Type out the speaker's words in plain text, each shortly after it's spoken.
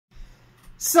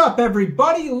Sup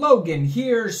everybody, Logan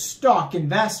here, stock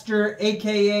investor,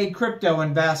 aka crypto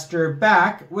investor,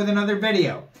 back with another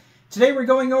video. Today we're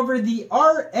going over the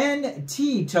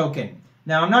RNT token.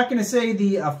 Now I'm not going to say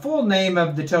the full name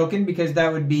of the token because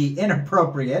that would be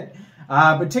inappropriate,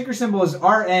 but ticker symbol is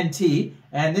RNT,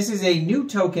 and this is a new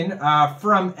token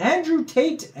from Andrew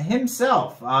Tate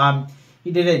himself. He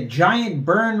did a giant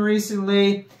burn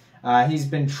recently. He's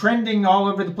been trending all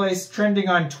over the place, trending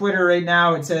on Twitter right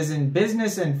now. It says in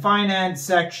business and finance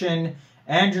section,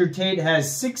 Andrew Tate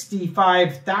has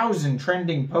 65,000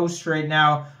 trending posts right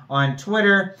now on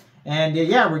Twitter. And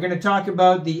yeah, we're going to talk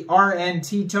about the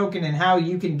RNT token and how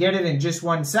you can get it in just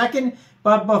 1 second.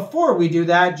 But before we do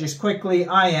that, just quickly,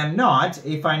 I am not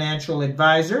a financial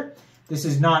advisor. This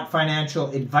is not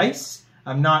financial advice.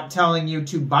 I'm not telling you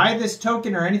to buy this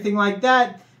token or anything like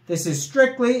that. This is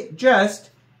strictly just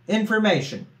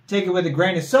information. Take it with a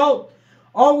grain of salt.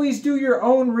 Always do your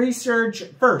own research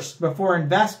first before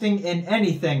investing in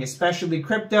anything, especially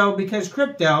crypto, because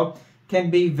crypto can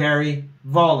be very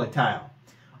volatile.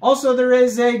 Also, there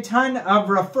is a ton of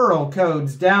referral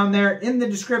codes down there in the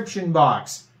description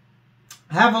box.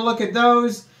 Have a look at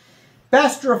those.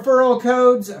 Best referral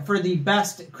codes for the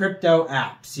best crypto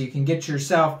apps. You can get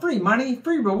yourself free money,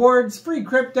 free rewards, free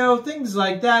crypto, things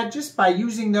like that, just by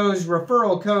using those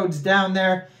referral codes down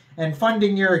there and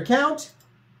funding your account.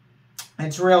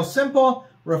 It's real simple.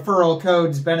 Referral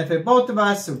codes benefit both of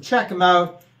us, so check them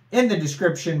out in the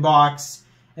description box.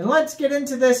 And let's get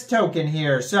into this token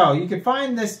here. So you can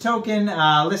find this token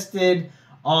listed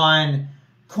on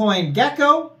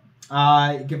CoinGecko.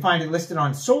 You can find it listed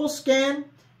on SolScan.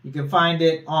 You can find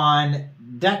it on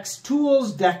DEX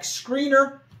Tools, DEX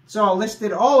Screener. It's all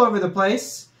listed all over the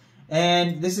place.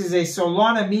 And this is a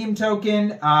Solana meme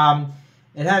token.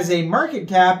 It has a market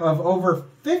cap of over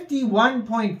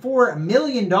 $51.4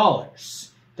 million.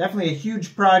 Definitely a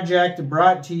huge project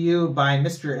brought to you by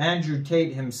Mr. Andrew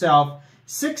Tate himself.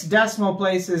 6 decimal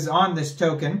places on this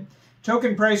token.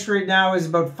 Token price right now is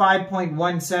about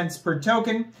 5.1 cents per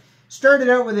token. Started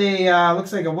out with a,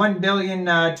 looks like a 1 billion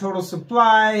total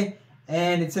supply,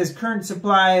 and it says current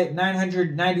supply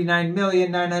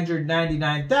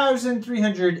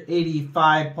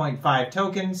 999,999,385.5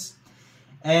 tokens.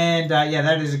 And yeah,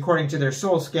 that is according to their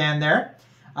SolScan there.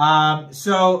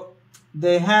 So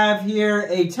they have here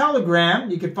a Telegram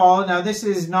you could follow. Now this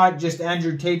is not just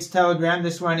Andrew Tate's Telegram.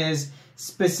 This one is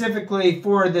specifically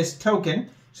for this token.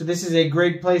 So this is a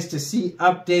great place to see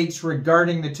updates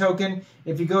regarding the token.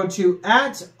 If you go to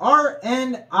 @RNITate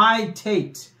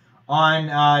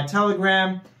on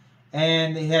Telegram,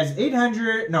 and it has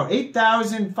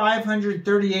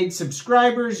 8,538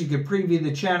 subscribers. You could preview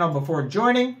the channel before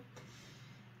joining.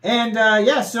 And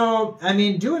yeah, so, I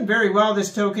mean, doing very well,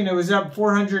 this token. It was up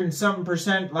 400 and something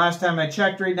percent last time I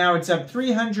checked. Right now it's up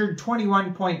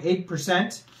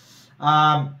 321.8%.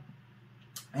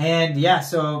 And yeah,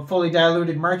 so fully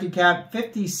diluted market cap,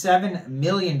 $57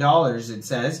 million, it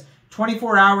says.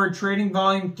 24-hour trading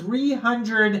volume,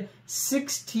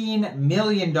 $316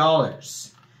 million.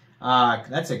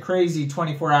 That's a crazy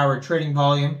 24-hour trading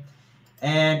volume.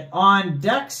 And on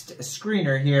DEX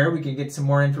Screener here, we can get some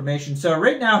more information. So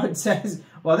right now it says,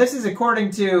 well, this is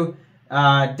according to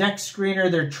DEX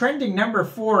Screener. They're trending number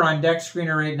 4 on DEX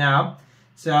Screener right now.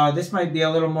 So this might be a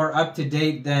little more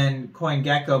up-to-date than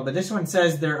CoinGecko, but this one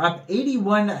says they're up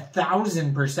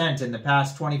 81,000% in the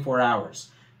past 24 hours.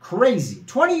 Crazy.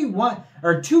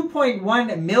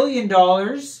 $2.1 million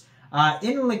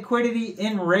in liquidity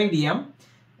in Raydium.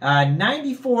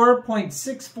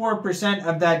 94.64%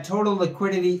 of that total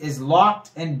liquidity is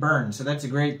locked and burned. So that's a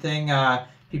great thing.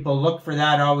 People look for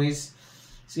that always.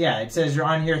 So yeah, it says you're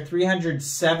on here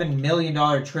 $307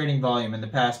 million trading volume in the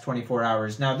past 24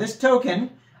 hours. Now this token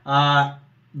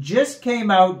just came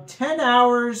out 10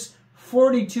 hours,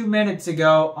 42 minutes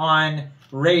ago on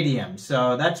Raydium.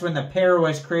 So that's when the pair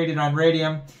was created on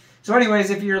Raydium. So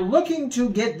anyways, if you're looking to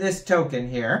get this token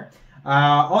here,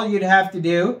 all you'd have to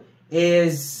do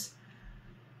is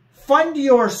fund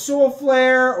your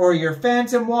Solflare or your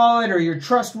Phantom wallet or your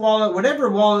Trust wallet, whatever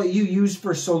wallet you use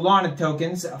for Solana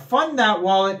tokens. Fund that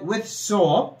wallet with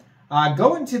Sol.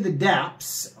 Go into the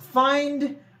dApps,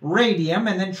 find Raydium,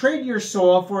 and then trade your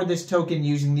Sol for this token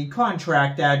using the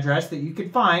contract address that you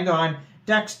could find on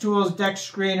DEX Tools, DEX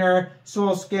Screener,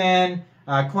 SolScan,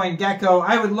 CoinGecko.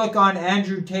 I would look on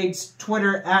Andrew Tate's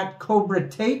Twitter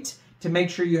 @CobraTate to make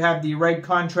sure you have the right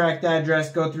contract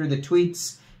address. Go through the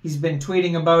tweets. He's been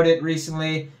tweeting about it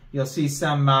recently. You'll see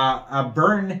some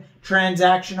burn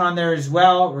transaction on there as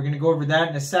well. We're going to go over that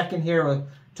in a second here. We'll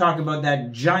talk about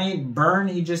that giant burn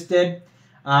he just did.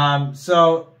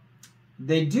 So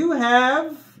they do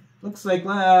have looks like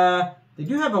they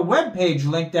do have a web page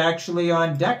linked actually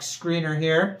on DEX Screener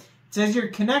here. It says your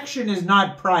connection is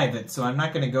not private, so I'm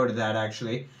not going to go to that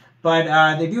actually.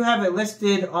 But they do have it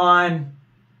listed on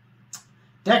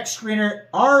DEX Screener,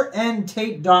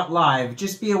 rntate.live.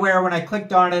 Just be aware when I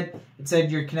clicked on it, it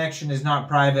said your connection is not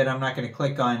private. I'm not going to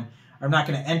click on, I'm not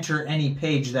going to enter any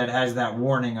page that has that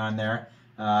warning on there.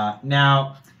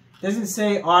 Now, it doesn't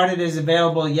say audit is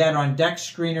available yet on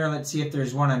DEX Screener. Let's see if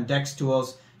there's one on DEX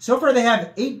Tools. So far they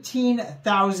have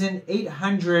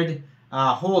 18,800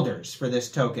 holders for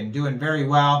this token, doing very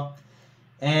well.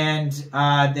 And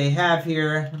they have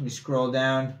here, let me scroll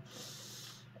down,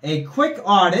 a quick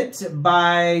audit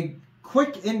by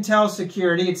Quick Intel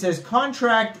Security. It says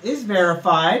contract is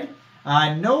verified,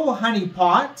 no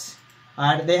honeypot.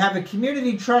 They have a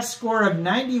community trust score of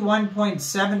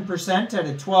 91.7% out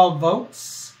of 12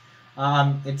 votes.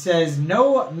 It says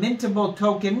no mintable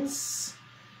tokens.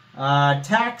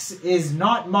 Tax is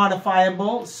not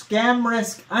modifiable. Scam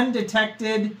risk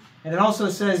undetected. And it also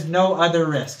says no other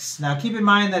risks. Now keep in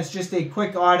mind that's just a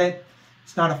quick audit.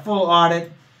 It's not a full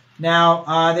audit.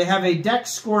 Now they have a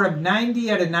DEX score of 90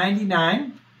 out of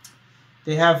 99.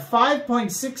 They have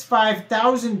 5.65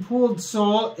 thousand pooled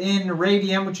SOL in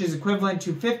Raydium, which is equivalent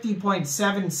to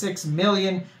 50.76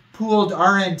 million pooled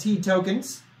RNT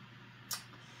tokens.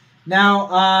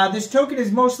 Now, this token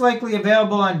is most likely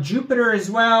available on Jupiter as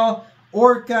well,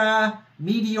 Orca,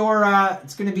 Meteora.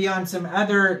 It's going to be on some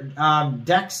other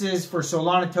DEXs for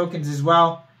Solana tokens as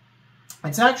well.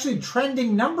 It's actually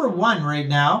trending #1 right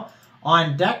now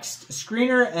on DEX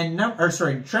Screener and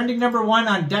trending #1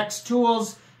 on DEX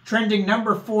Tools, trending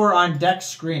 #4 on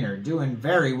DEX Screener. Doing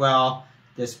very well,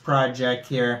 this project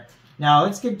here. Now,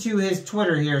 let's get to his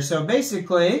Twitter here. So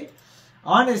basically,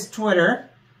 on his Twitter,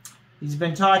 he's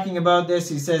been talking about this.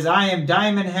 He says, I am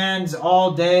diamond hands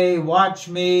all day. Watch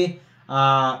me.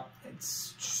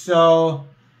 So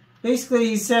basically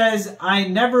he says, I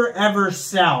never ever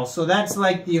sell. So that's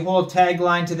like the whole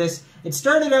tagline to this. It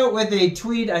started out with a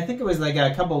tweet, I think it was like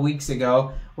a couple weeks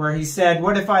ago, where he said,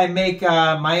 what if I make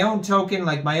my own token,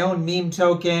 like my own meme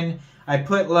token? I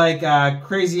put like a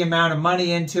crazy amount of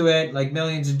money into it, like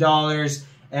millions of dollars,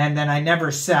 and then I never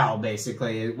sell,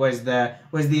 basically. It was the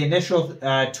initial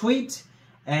tweet,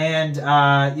 and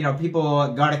you know, people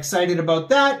got excited about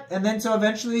that, and then so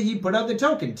eventually he put out the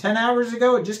token. 10 hours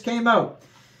ago, it just came out.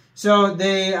 So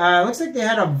they looks like they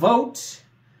had a vote,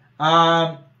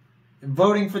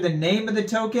 voting for the name of the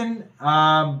token.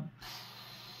 No,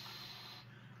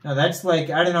 that's like,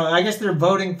 I don't know, I guess they're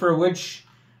voting for which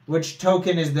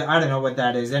token is the, I don't know what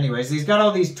that is. Anyways, he's got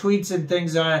all these tweets and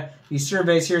things on these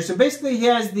surveys here. So basically he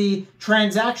has the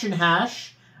transaction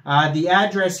hash, the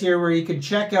address here where you can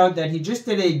check out that he just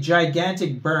did a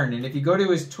gigantic burn. And if you go to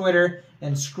his Twitter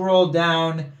and scroll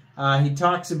down, he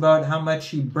talks about how much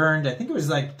he burned. I think it was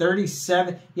like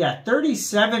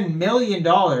 $37 million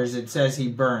it says he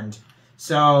burned.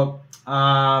 So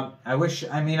I wish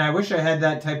I had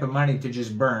that type of money to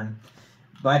just burn.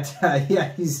 But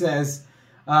yeah, he says,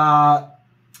 and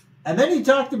then he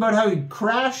talked about how he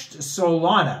crashed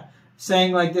Solana,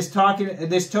 saying like this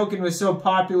token was so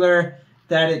popular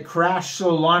that it crashed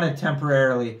Solana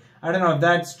temporarily. I don't know if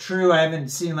that's true. I haven't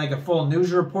seen like a full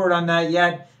news report on that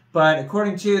yet. But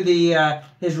according to the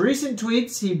his recent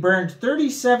tweets, he burned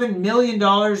 $37 million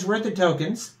worth of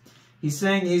tokens. He's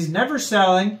saying he's never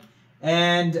selling,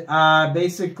 and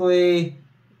basically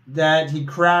that he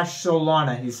crashed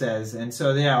Solana, he says. And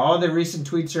so yeah, all the recent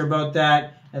tweets are about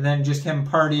that, and then just him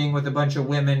partying with a bunch of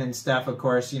women and stuff. Of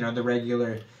course, you know, the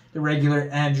regular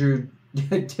Andrew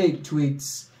Tate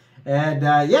tweets. And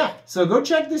yeah, so go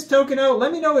check this token out.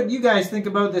 Let me know what you guys think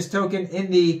about this token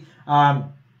in the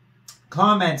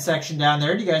comment section down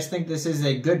there. Do you guys think this is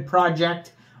a good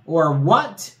project or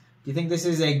what? Do you think this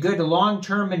is a good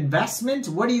long-term investment?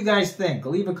 What do you guys think?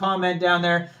 Leave a comment down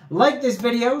there. Like this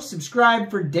video. Subscribe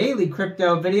for daily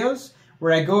crypto videos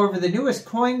where I go over the newest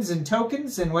coins and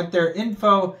tokens and what their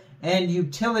info and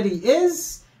utility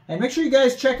is. And make sure you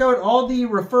guys check out all the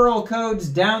referral codes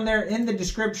down there in the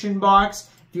description box.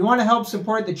 If you want to help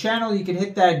support the channel, you can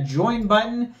hit that join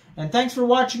button. And thanks for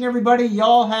watching, everybody.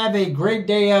 Y'all have a great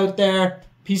day out there.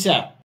 Peace out.